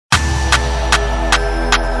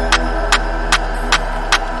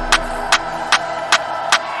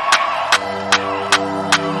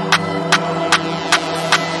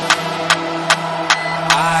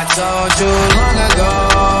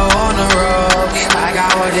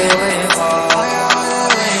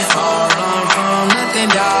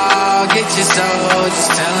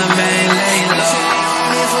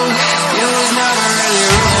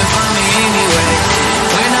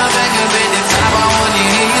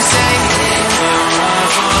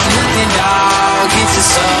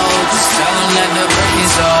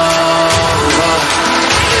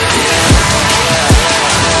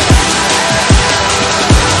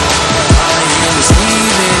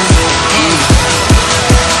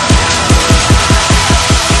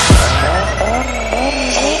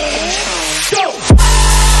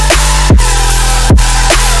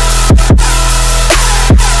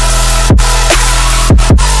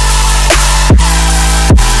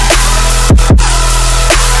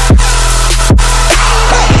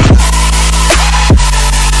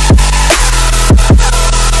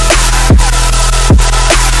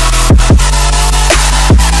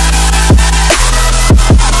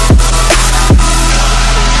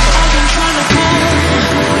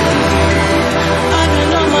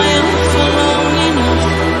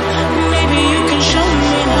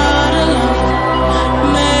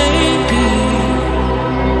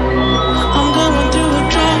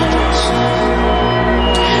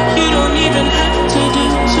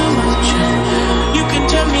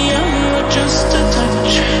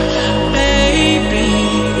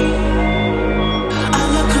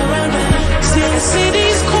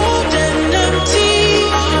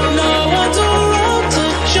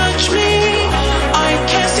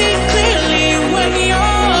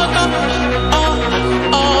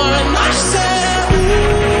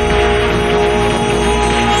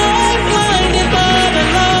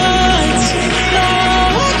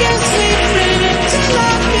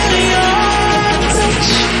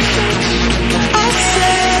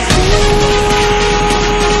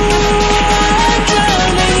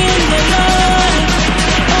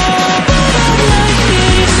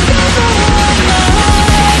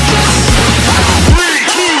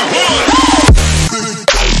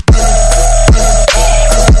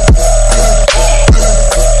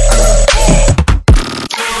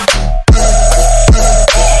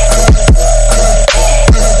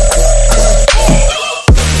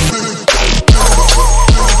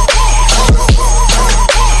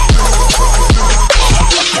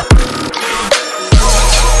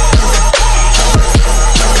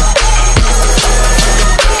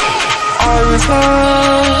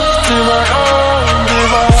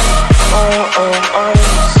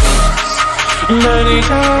Many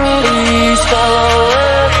days far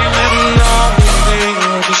away with nothing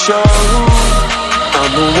to show.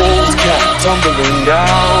 And the walls kept tumbling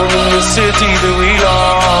down in the city that we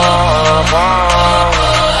love.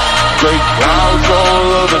 Great clouds roll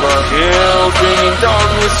over the hills, bringing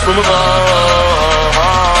darkness from above.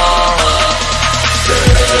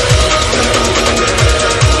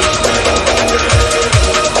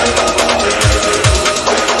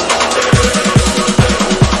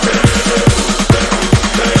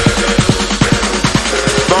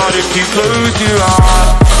 If you close your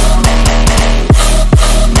eyes,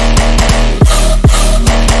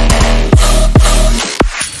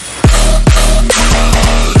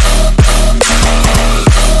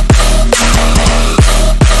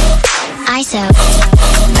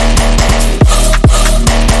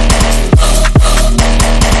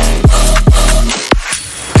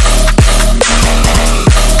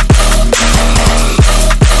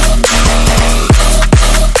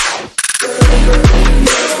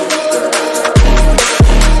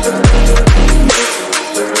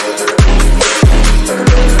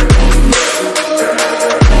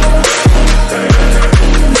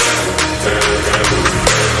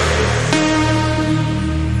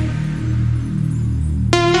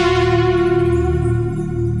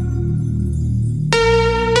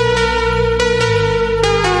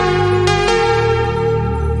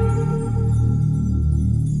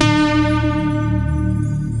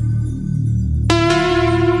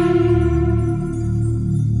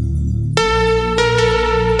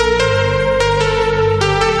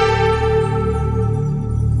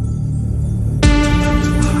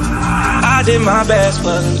 I did my best,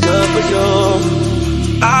 wasn't good for you.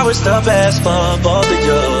 I was the best for both of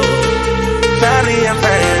you. Family and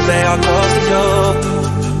friends, they all close to you.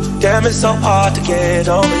 Damn, it's so hard to get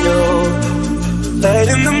over you. Late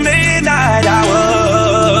in the midnight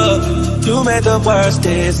hour, you made the worst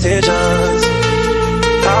decisions.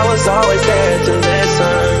 I was always there to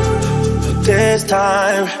listen, but this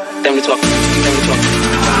time, then we talk.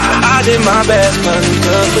 I did my best, wasn't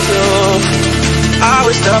good for you. I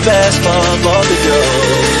was the best for both of you.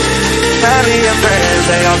 Family and friends,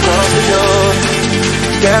 they all close to you.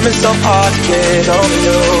 Damn, it's so hard to get over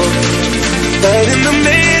you. Late in the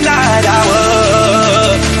midnight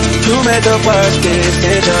hour, you made the worst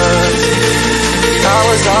decisions. I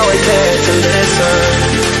was always there to listen.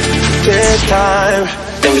 This time,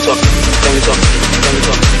 then we talk.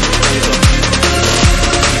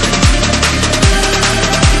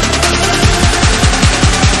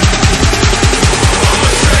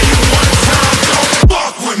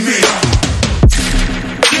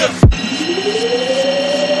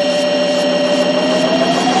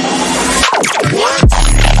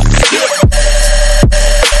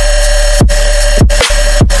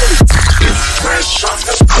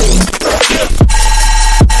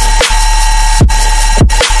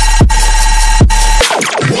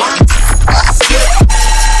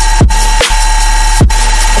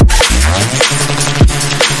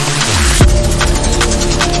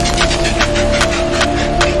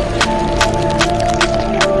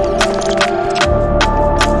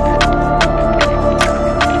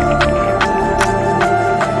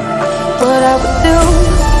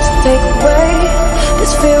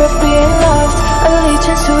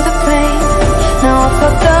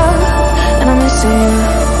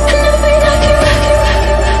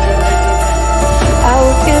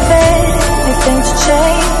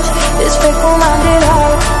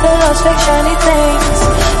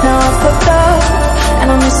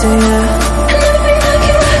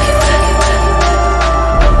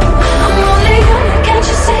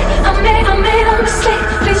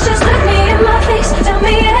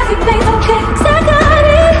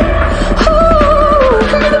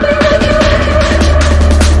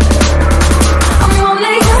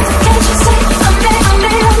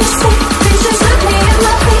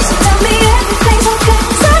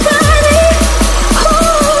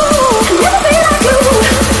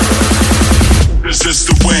 Is this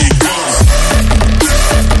the way it goes?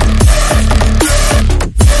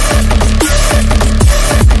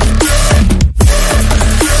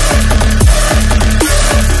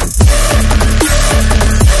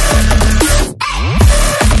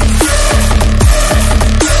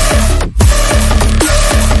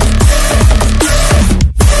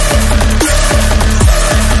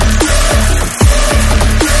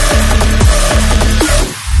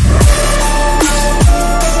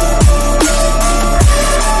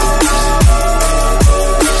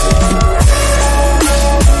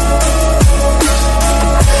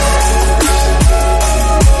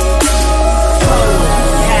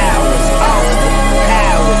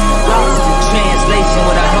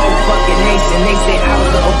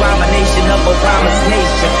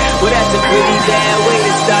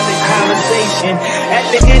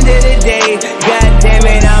 end of the day, god damn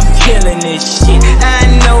it, I'm killing this shit. I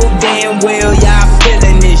know damn well y'all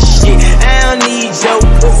feeling this shit. I don't need your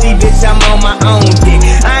pussy, bitch, I'm on my own dick.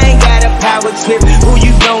 I ain't got a power trip, who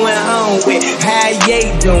you going home with? How you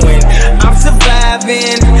doing? I'm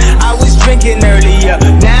surviving. I was drinking earlier,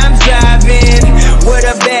 now I'm driving. What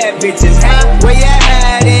a bad bitches, huh? Where you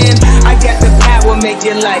hiding? I got the power, make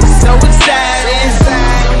your life so exciting.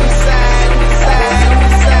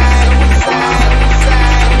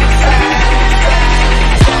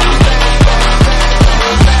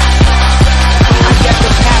 I got the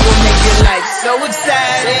power, make your life so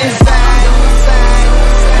exciting.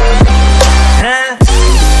 Huh?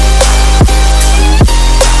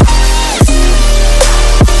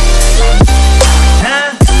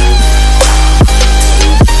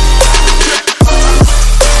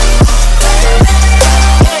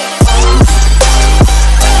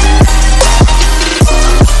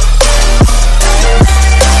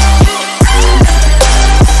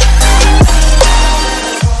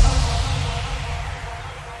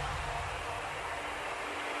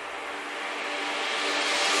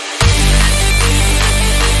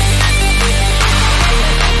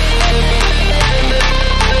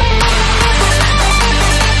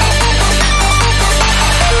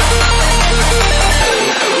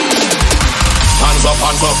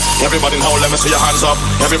 Everybody in hole, let me see your hands up.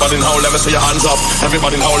 Everybody in hole, let me see your hands up.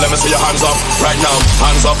 Everybody in hole, let me see your hands up. Right now,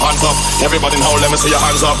 hands up, hands up. Everybody in hole, let me see your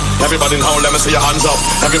hands up. Everybody in hole, let me see your hands up.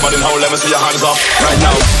 Everybody in hole, let me see your hands up. Right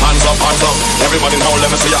now, hands up, hands up. Everybody in hole,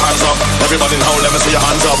 let me see your hands up. Everybody in hole, let me see your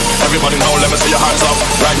hands up. Everybody in hole, let me see your hands up.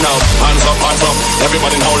 Right now, hands up, hands up.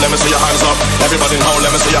 Everybody in hole, let me see your hands up. Everybody in hole,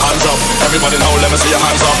 let me see your hands up. Everybody in hole, let me see your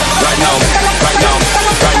hands up. Right now, right now,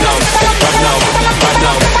 right now, right now, right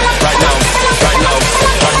now, right now, right now, right now,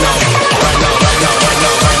 right now.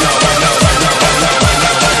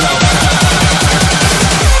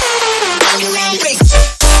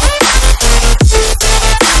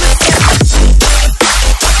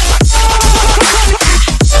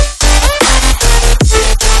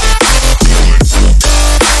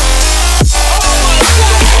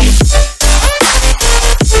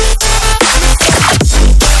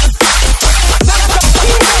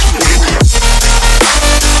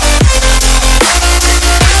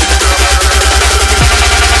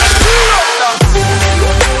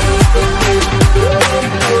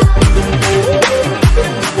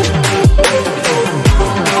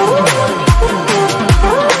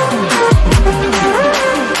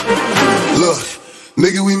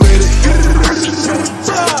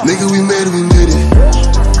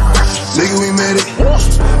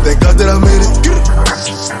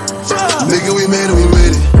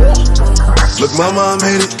 Mama, I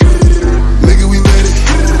made it. Nigga, we made it.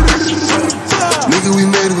 Nigga, we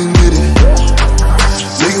made it, we made it.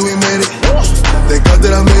 Nigga, we made it. Thank God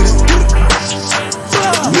that I made it.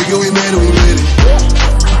 Nigga, we made it, we made it.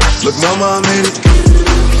 Look, mama, I made it.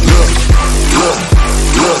 Look, look,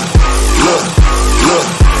 look, look, look, look,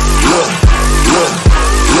 look, look,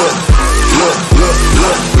 look, look, look,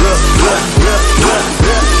 look, look, look.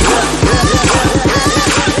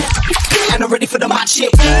 And I'm ready for the hot shit.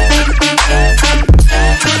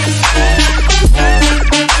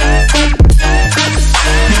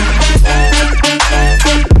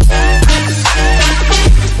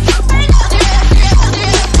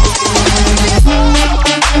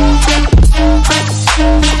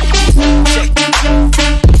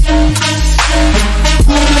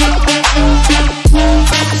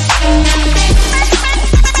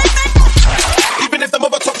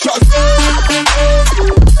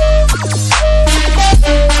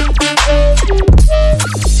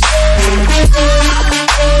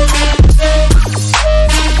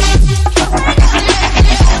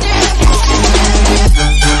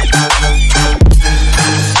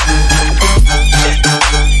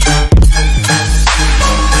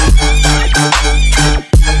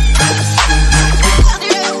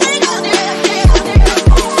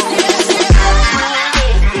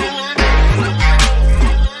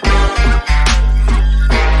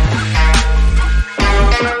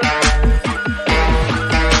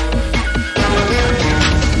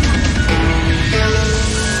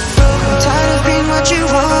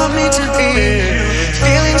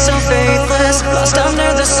 lost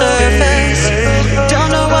under the surface.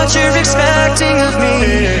 Don't know what you're expecting of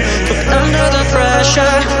me, but under the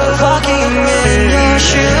pressure of walking in your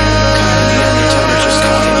shoes.